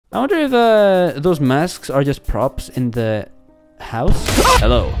I wonder if those masks are just props in the house?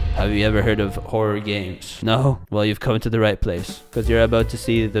 Hello, have you ever heard of horror games? No? Well, you've come to the right place, because you're about to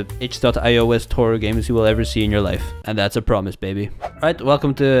see the itch.iOS horror games you will ever see in your life. And that's a promise, baby. Right,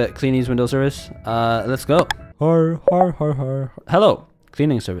 welcome to Cleany's Windows service. Let's go. Hello,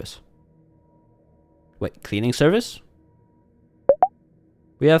 cleaning service. Wait, cleaning service?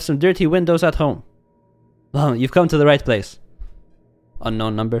 We have some dirty windows at home. Well, you've come to the right place.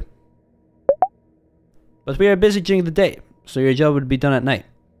 Unknown number. But we are busy during the day, so your job would be done at night.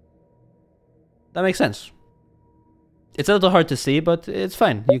 That makes sense. It's a little hard to see, but it's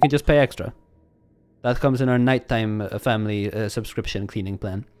fine. You can just pay extra. That comes in our nighttime family subscription cleaning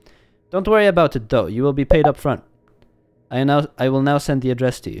plan. Don't worry about it though, you will be paid up front. I will now send the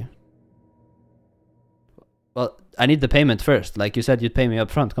address to you. Well, I need the payment first. Like you said, you'd pay me up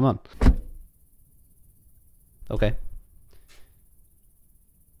front. Come on. Okay.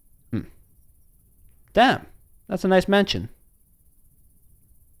 Damn, that's a nice mansion.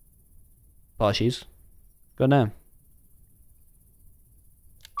 Poshies. Go down.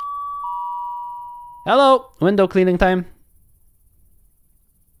 Hello, window cleaning time.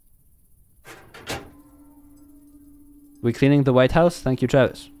 We cleaning the White House? Thank you,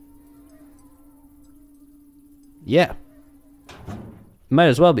 Travis. Yeah. Might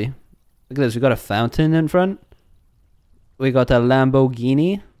as well be. Look at this, we got a fountain in front. We got a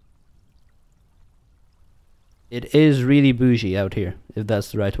Lamborghini. It is really bougie out here, if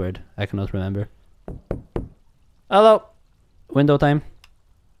that's the right word. I cannot remember. Hello. Window time.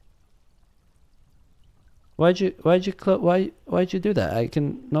 Why'd you do that? I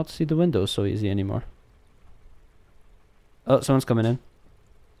can not see the windows so easy anymore. Oh, someone's coming in.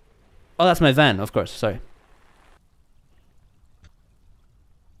 Oh, that's my van, of course. Sorry.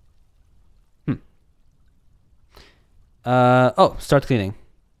 Oh, start cleaning.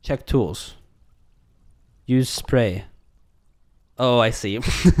 Check tools. Use spray. Oh, I see.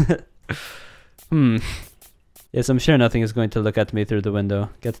 Yes, I'm sure nothing is going to look at me through the window.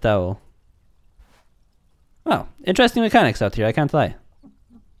 Get the towel. Wow, interesting mechanics out here, I can't lie.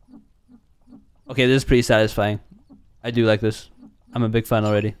 Okay, this is pretty satisfying. I do like this. I'm a big fan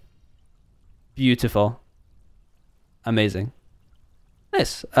already. Beautiful. Amazing.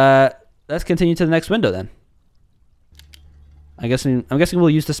 Nice. Let's continue to the next window then. I'm guessing we'll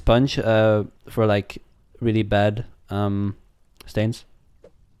use the sponge for like really bad stains.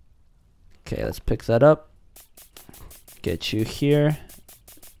 Okay, let's pick that up. Get you here.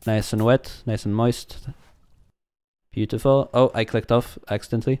 Nice and wet, nice and moist. Beautiful. Oh, I clicked off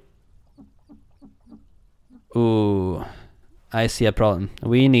accidentally. Ooh, I see a problem.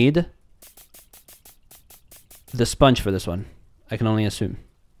 We need the sponge for this one. I can only assume.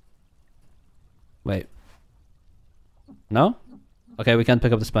 Wait. No? Okay, we can't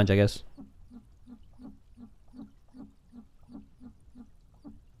pick up the sponge, I guess.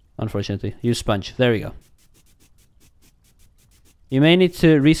 Unfortunately. Use sponge. There we go. You may need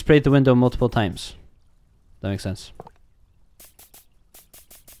to respray the window multiple times. That makes sense.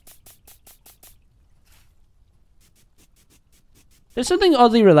 There's something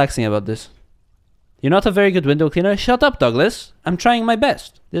oddly relaxing about this. You're not a very good window cleaner? Shut up, Douglas. I'm trying my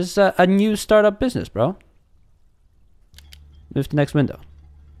best. This is a new startup business, bro. Move to the next window.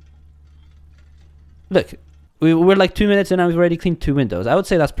 Look, we're like 2 minutes in and we've already cleaned 2 windows. I would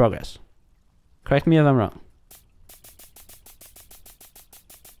say that's progress. Correct me if I'm wrong.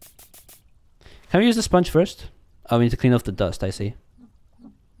 Can we use the sponge first? Oh, we need to clean off the dust, I see.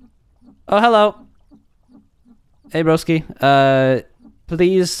 Oh, hello. Hey, broski.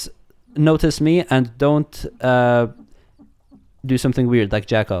 Please notice me and don't do something weird like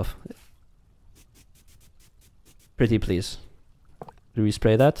jack off. Pretty please. Do we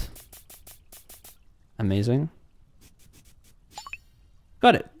spray that? Amazing.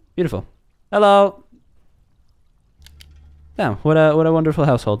 Got it. Beautiful. Hello. Damn, what a wonderful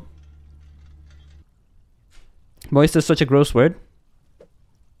household. Moist is such a gross word.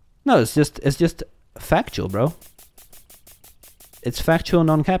 No, it's just factual, bro. It's factual,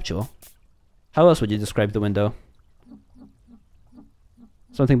 non-captual. How else would you describe the window?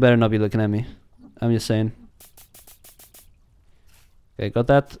 Something better not be looking at me. I'm just saying. Okay, got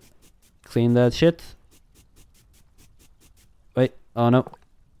that. Clean that shit. Wait, oh no.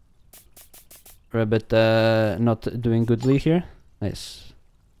 We're a bit not doing goodly here. Nice.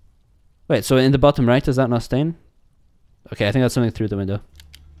 Wait, so in the bottom right, is that not stain? Okay, I think that's something through the window.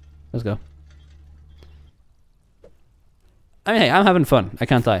 Let's go. I mean, hey, I'm having fun. I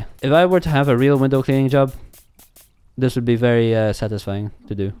can't lie. If I were to have a real window cleaning job, this would be very satisfying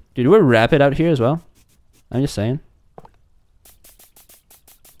to do. Dude, we're rapid out here as well. I'm just saying.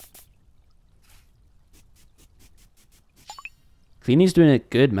 Cleany's doing it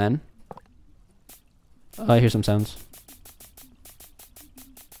good, man. Oh, I hear some sounds.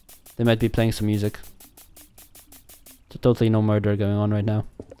 They might be playing some music. So totally no murder going on right now.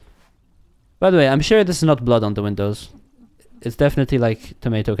 By the way, I'm sure this is not blood on the windows. It's definitely like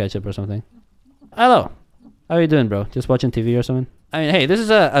tomato ketchup or something. Hello. How are you doing, bro? Just watching TV or something? I mean, hey, this is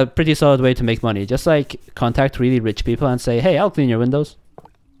a pretty solid way to make money. Just like contact really rich people and say, hey, I'll clean your windows.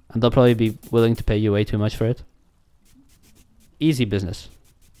 And they'll probably be willing to pay you way too much for it. Easy business.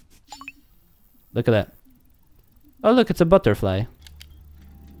 Look at that. Oh, look, it's a butterfly.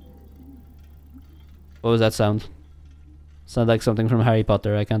 What was that sound? Sounded like something from Harry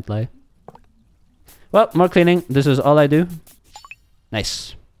Potter, I can't lie. Well, more cleaning. This is all I do.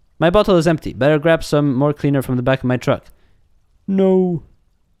 Nice. My bottle is empty. Better grab some more cleaner from the back of my truck. No.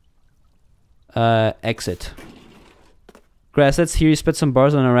 Exit. Grass, let's hear you spit some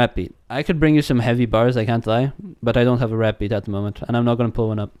bars on a rap beat. I could bring you some heavy bars, I can't lie. But I don't have a rap beat at the moment. And I'm not going to pull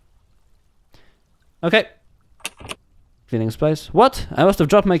one up. Okay. Cleaning supplies. What? I must have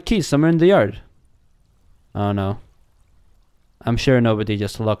dropped my keys somewhere in the yard. Oh no. I'm sure nobody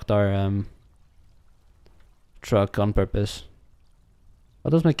just locked our truck on purpose.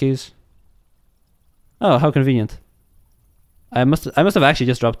 Are those my keys? Oh, how convenient. I must have actually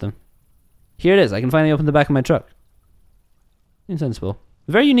just dropped them. Here it is. I can finally open the back of my truck. Insensible.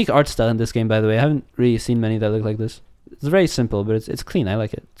 Very unique art style in this game, by the way. I haven't really seen many that look like this. It's very simple, but it's clean. I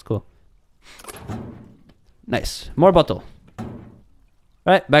like it. It's cool. Nice. More bottle.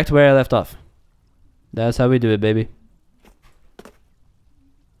 Right, back to where I left off. That's how we do it, baby.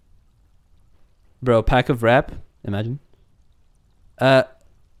 Bro, pack of wrap. Imagine.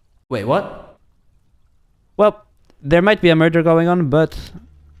 Wait, what? Well, there might be a murder going on, but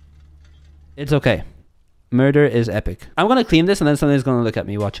it's okay. Murder is epic. I'm gonna clean this and then somebody's gonna look at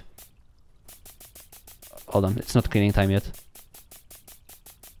me. Watch. Hold on, it's not cleaning time yet.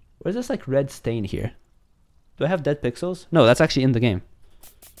 Where's this like red stain here? Do I have dead pixels? No, that's actually in the game.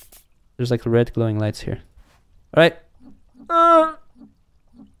 There's like red glowing lights here. Alright.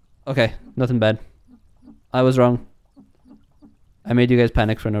 Okay, nothing bad. I was wrong. I made you guys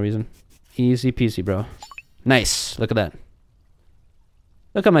panic for no reason. Easy peasy, bro. Nice. Look at that.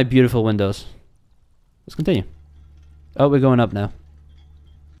 Look at my beautiful windows. Let's continue. Oh, we're going up now.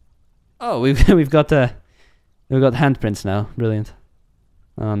 Oh, we've got handprints now. Brilliant.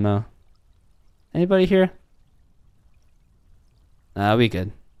 Oh no. Anybody here? Nah, we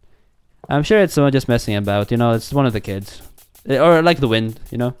good. I'm sure it's someone just messing about. You know, it's one of the kids, or like the wind.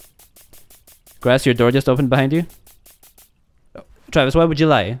 You know. Grass, your door just opened behind you. Oh, Travis, why would you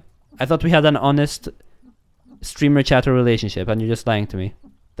lie? I thought we had an honest streamer chatter relationship, and you're just lying to me.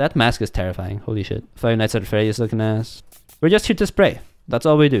 That mask is terrifying. Holy shit. Five Nights at Freddy's looking ass. We're just here to spray. That's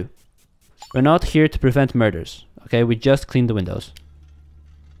all we do. We're not here to prevent murders. Okay, we just clean the windows.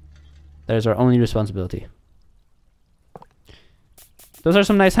 That is our only responsibility. Those are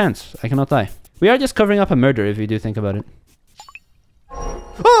some nice hands. I cannot lie. We are just covering up a murder if you do think about it.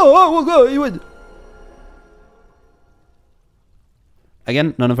 Oh, go. You would.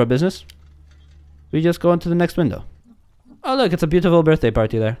 Again, none of our business. We just go on to the next window. Oh look, it's a beautiful birthday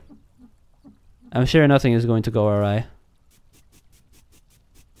party there. I'm sure nothing is going to go awry.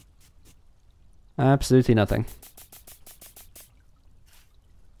 Absolutely nothing.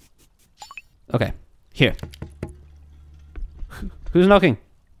 Okay, here. Who's knocking?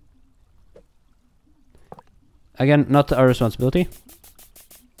 Again, not our responsibility.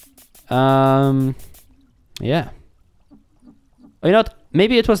 Yeah. Oh, you know what?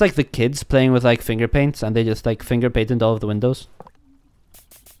 Maybe it was like the kids playing with like finger paints and they just like finger painted all of the windows.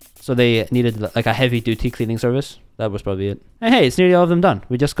 So they needed like a heavy duty cleaning service. That was probably it. Hey, it's nearly all of them done.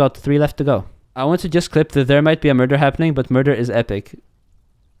 We just got 3 left to go. I want to just clip that there might be a murder happening, but murder is epic.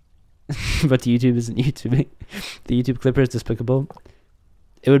 But YouTube isn't YouTubing. The YouTube clipper is despicable.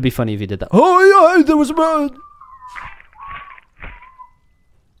 It would be funny if you did that. Oh yeah, there was a murder.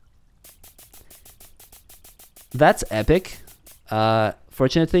 That's epic.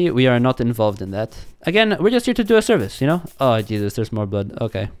 Fortunately, we are not involved in that. Again, we're just here to do a service, you know? Oh, Jesus, there's more blood.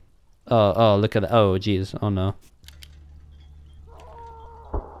 Okay. Oh, look at that. Oh, jeez. Oh, no.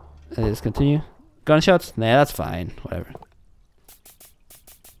 Let's continue. Gunshots? Nah, that's fine. Whatever.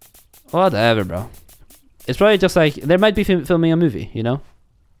 Whatever, bro. It's probably just like, there might be filming a movie, you know?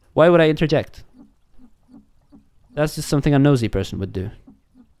 Why would I interject? That's just something a nosy person would do.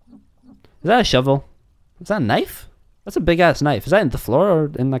 Is that a shovel? Is that a knife? That's a big ass knife. Is that in the floor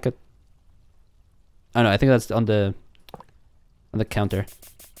or in like a... I don't know, I think that's on the counter.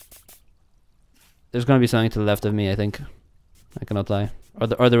 There's gonna be something to the left of me, I think. I cannot lie.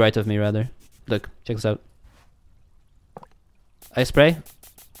 Or the right of me rather. Look, check this out. I spray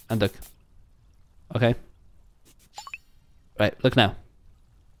and look. Okay. Right, look now.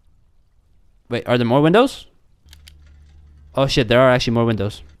 Wait, are there more windows? Oh shit, there are actually more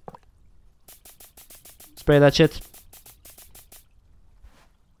windows. Spray that shit.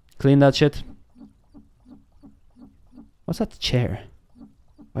 Clean that shit. What's that chair?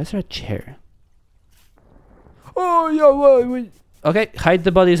 Why is there a chair? Oh yeah, wait. Okay, hide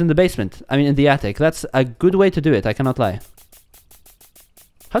the bodies in the basement. I mean in the attic. That's a good way to do it, I cannot lie.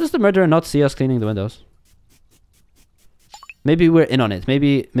 How does the murderer not see us cleaning the windows? Maybe we're in on it.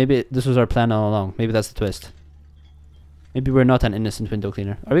 Maybe this was our plan all along. Maybe that's the twist. Maybe we're not an innocent window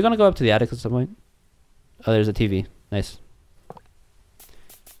cleaner. Are we gonna go up to the attic at some point? Oh, there's a TV. Nice.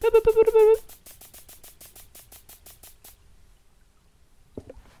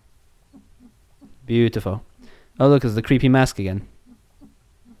 Beautiful. Oh look, it's the creepy mask again.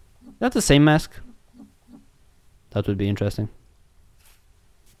 Is that the same mask? That would be interesting.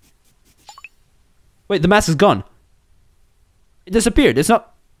 Wait, the mask is gone. It disappeared. It's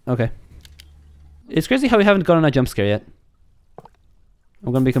not... Okay. It's crazy how we haven't gotten a jump scare yet.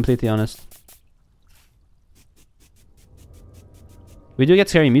 I'm gonna be completely honest. We do get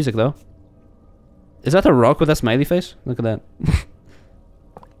scary music though. Is that a rock with a smiley face? Look at that.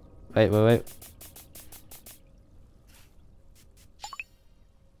 Wait.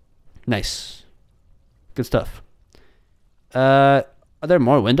 Nice. Good stuff. Are there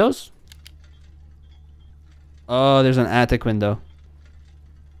more windows? Oh, there's an attic window.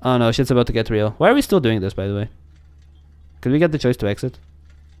 Oh no, shit's about to get real. Why are we still doing this, by the way? Could we get the choice to exit?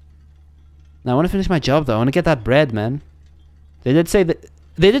 No, I want to finish my job though. I want to get that bread, man. They did say that...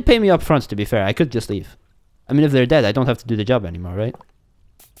 They did pay me up front, to be fair. I could just leave. I mean, if they're dead, I don't have to do the job anymore, right?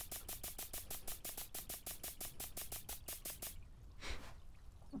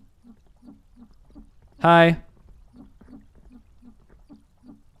 Hi.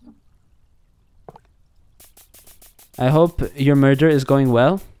 I hope your murder is going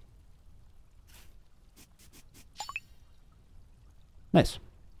well. Nice.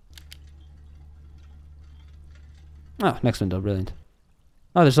 Oh, next window, brilliant.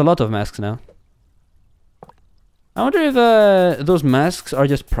 Oh, there's a lot of masks now. I wonder if those masks are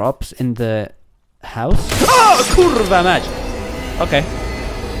just props in the house. Oh, kurva match. Okay.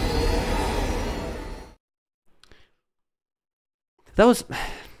 That was...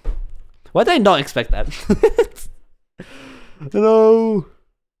 Why did I not expect that? Hello.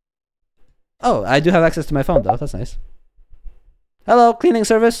 Oh, I do have access to my phone though. That's nice. Hello, cleaning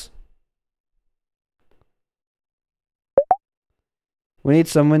service. We need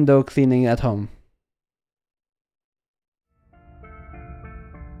some window cleaning at home.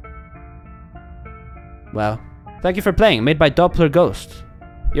 Wow. Thank you for playing. Made by DopplerGhost.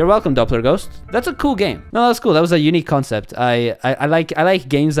 You're welcome, DopplerGhost. That's a cool game. No, that's cool. That was a unique concept. I like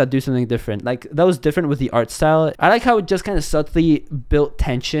games that do something different. Like that was different with the art style. I like how it just kind of subtly built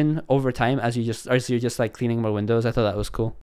tension over time as you're just like cleaning more windows. I thought that was cool.